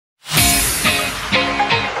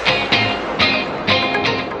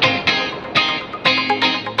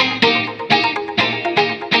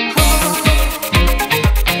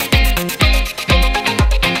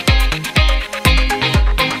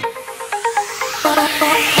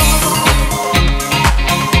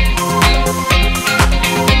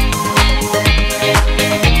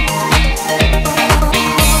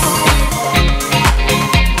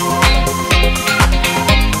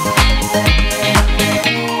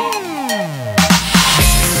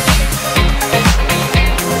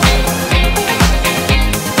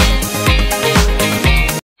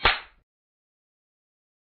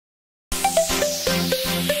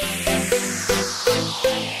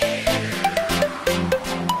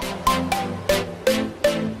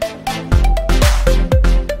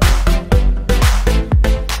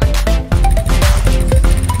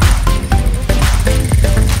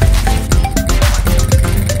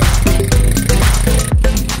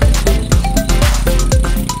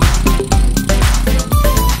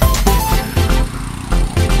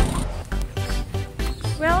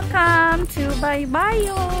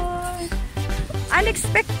Baybayon!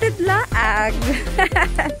 Unexpected laag!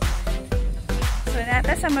 So,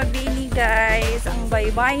 nata sa Mabini, guys. Ang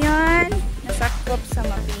baybayon, nasakop sa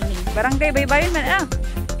Mabini. Barangay Baybayon man, ah!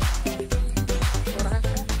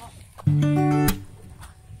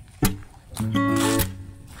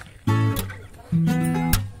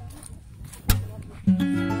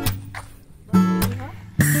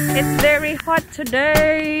 It's very hot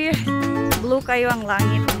today! Blue kayo ang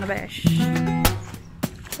langit, mga besh.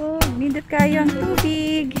 Oh, nindot kayo ang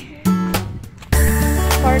tubig.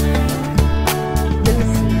 Part the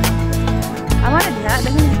sea. Ama na diha,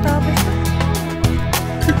 dami dito, besh.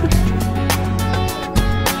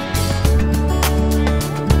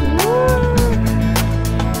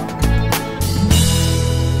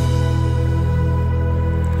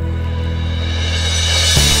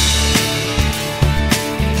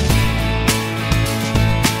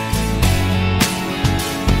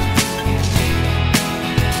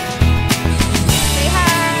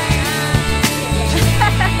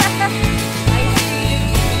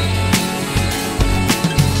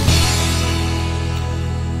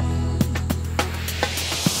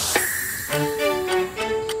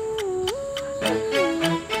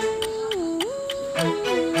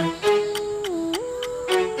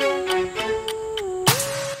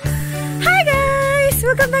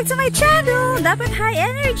 Welcome back to my channel! Dapat high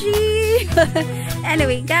energy!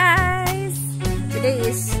 Anyway, guys, today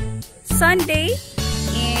is Sunday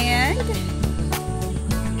and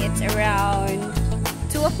it's around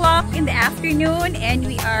 2 o'clock in the afternoon and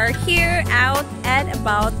we are here out and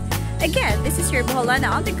about again. This is your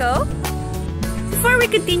Boholanaonthego. Before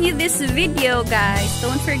we continue this video, guys,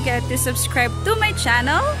 don't forget to subscribe to my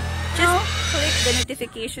channel. Just click the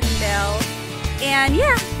notification bell and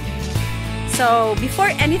yeah. So,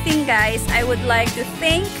 before anything, guys, I would like to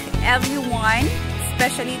thank everyone,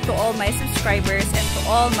 especially to all my subscribers and to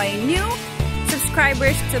all my new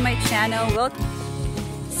subscribers to my channel.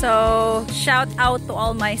 So, shout out to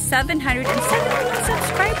all my 717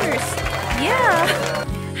 subscribers. Yeah!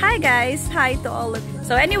 Hi, guys. Hi to all of you.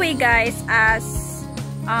 So, anyway, guys, as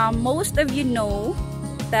most of you know,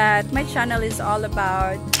 that my channel is all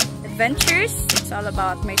about adventures. It's all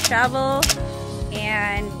about my travel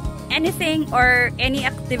and anything or any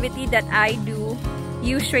activity that I do,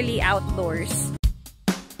 usually outdoors.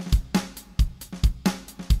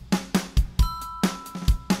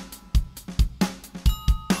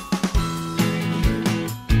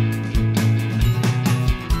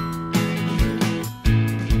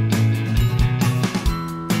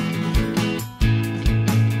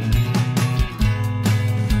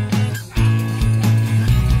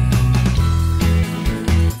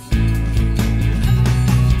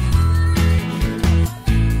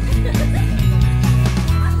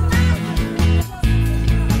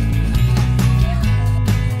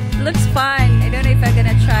 Looks fun. I don't know if I'm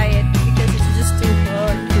gonna try it because it's just too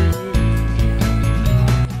hot.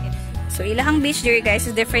 So, ilahang beach there, guys,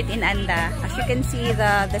 is different in Anda. As you can see,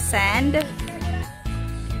 the sand.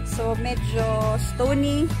 So, medyo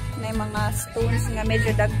stony. May mga stones nga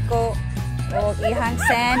medyo dagko. O, ihang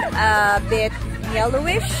sand, a bit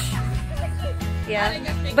yellowish. Yeah.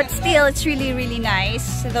 But still, it's really, really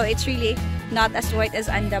nice. Though it's really not as white as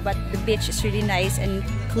Anda, but the beach is really nice and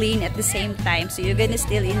clean at the same time. So you're gonna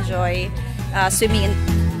still enjoy swimming in.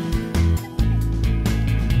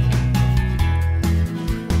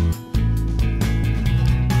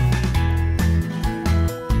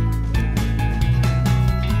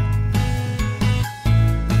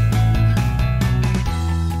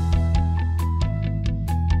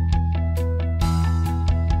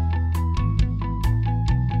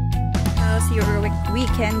 How's your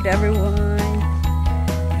weekend, everyone?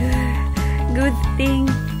 Good thing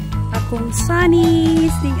akong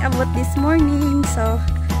sunny sing abot this morning, so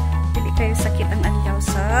hindi kayo sakit ang anlaw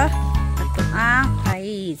sa atoang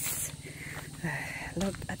trees.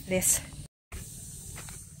 Look at this.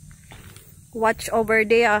 Watch over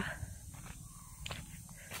there.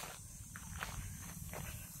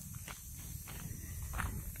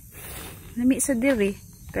 Lami sa diri.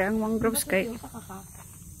 Kaya ang mangroves kay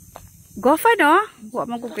Gofa no? Wa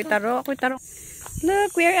man ko kitaro.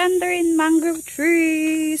 Look, we are under in mangrove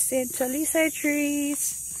trees and talisay trees.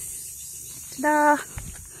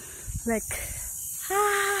 Like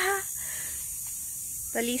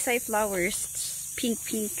talisay flowers. Pink.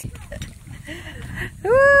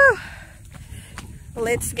 Woo!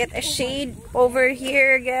 Let's get a shade over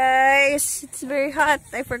here, guys. It's very hot.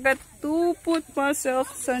 I forgot to put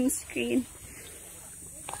myself sunscreen.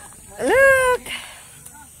 Look!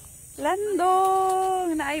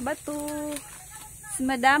 Landong! Naay bato. Si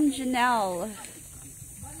Madame Janelle.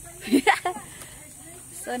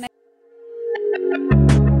 So nice.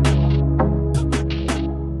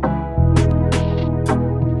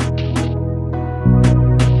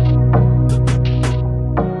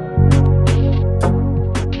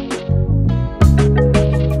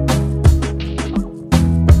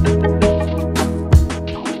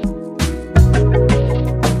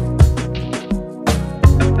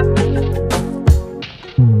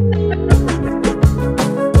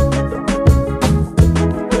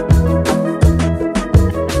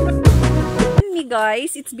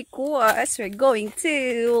 Guys, it's because we're going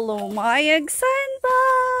to Lumayag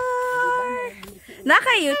Sandbar.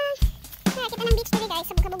 Nakayo. Kita ng beach dili guys,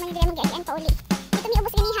 sabog-sabog man dili mo guys, ang pauli. Ito mi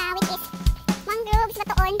ubos ganiha which is mangroves na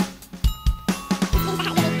toon. Din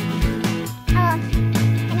taha dili. Oh.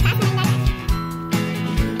 Ano taas man dagat.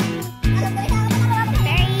 Preparing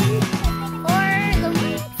for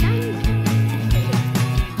Lumayag Sandbar.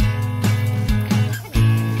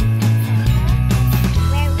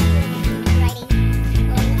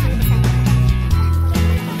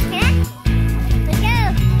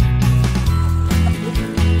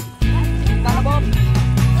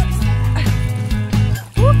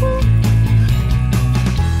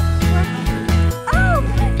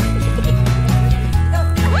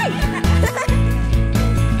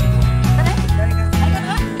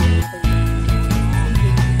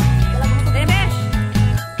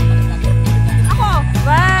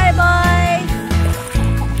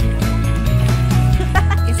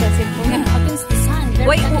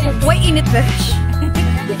 Why init besh?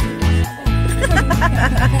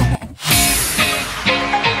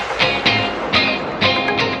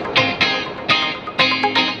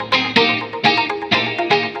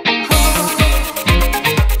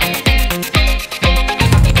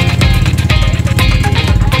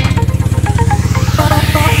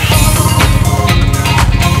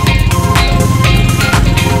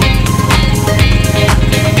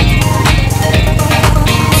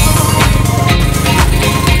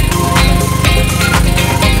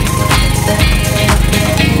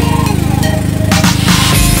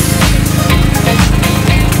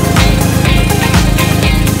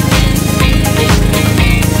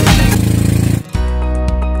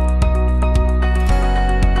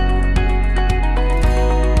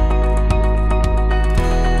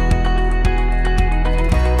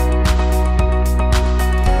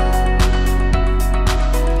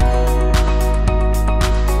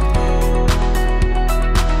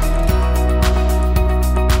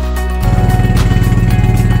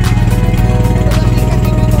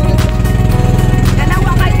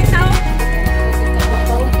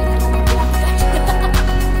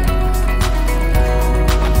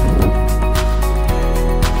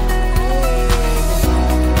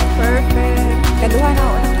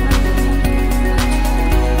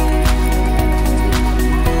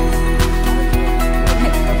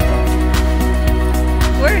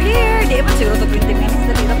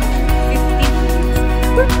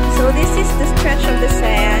 So this is the stretch of the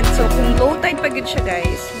sand. So kung low tide pa gud siya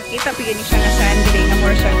guys, makita pa gani siya na sand dire na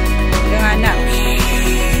more siya. Nga na.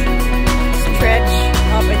 Stretch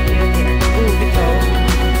up until there. Ooh, ito.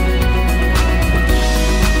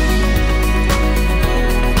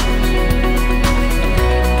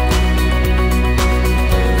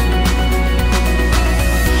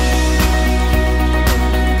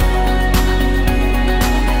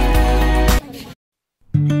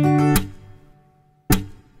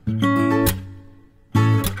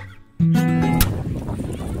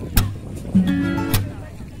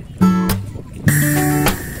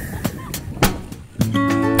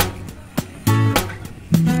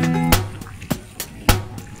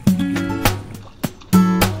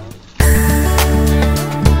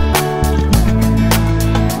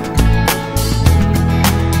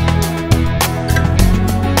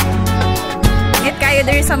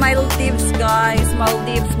 There is sa Maldives guys,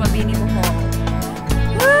 Mabini, Bohol.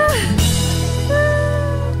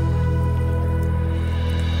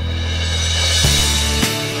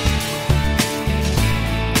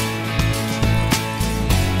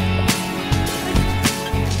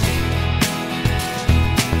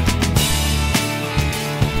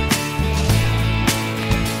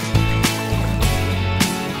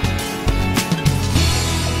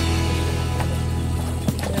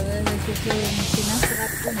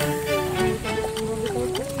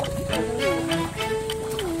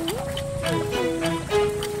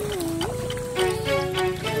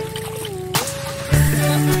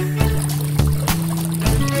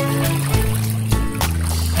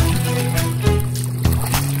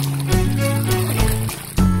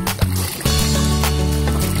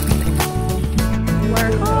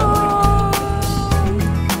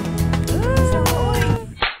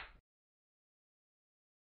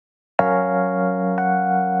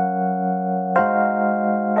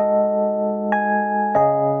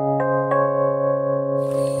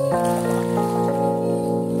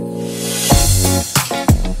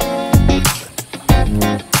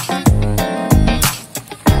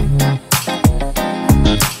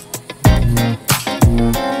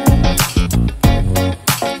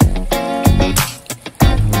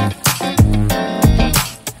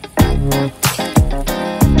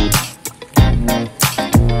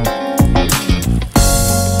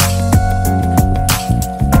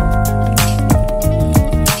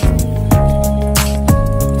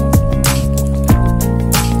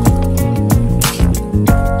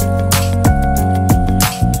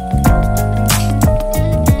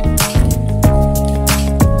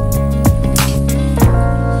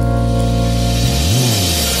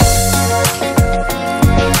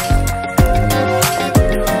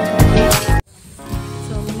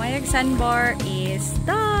 Sandbar is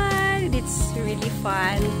done. It's really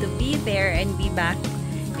fun to be there and be back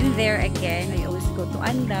in there again. I always go to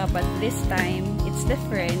Anda, but this time it's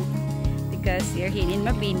different because we're here in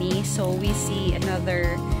Mabini, so we see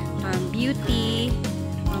another beauty,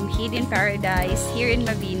 hidden paradise here in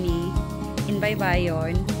Mabini, in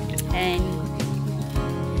Baybayon, and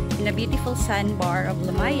in a beautiful sandbar of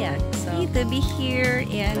Lumayak. So to be here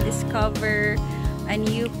and discover a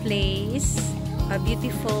new place, a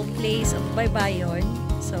beautiful place of Baybayon.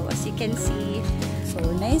 So as you can see, so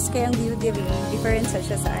nice kayang view diri, different sa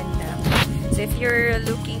siya sa Anda. So if you're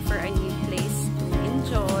looking for a new place to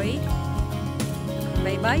enjoy,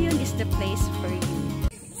 Baybayon is the place for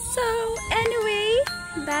you. So anyway,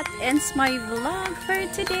 that ends my vlog for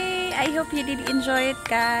today. I hope you did enjoy it,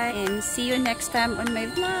 guys, and see you next time on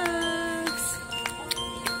my vlogs.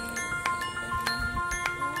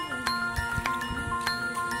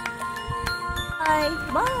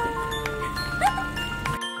 Bye!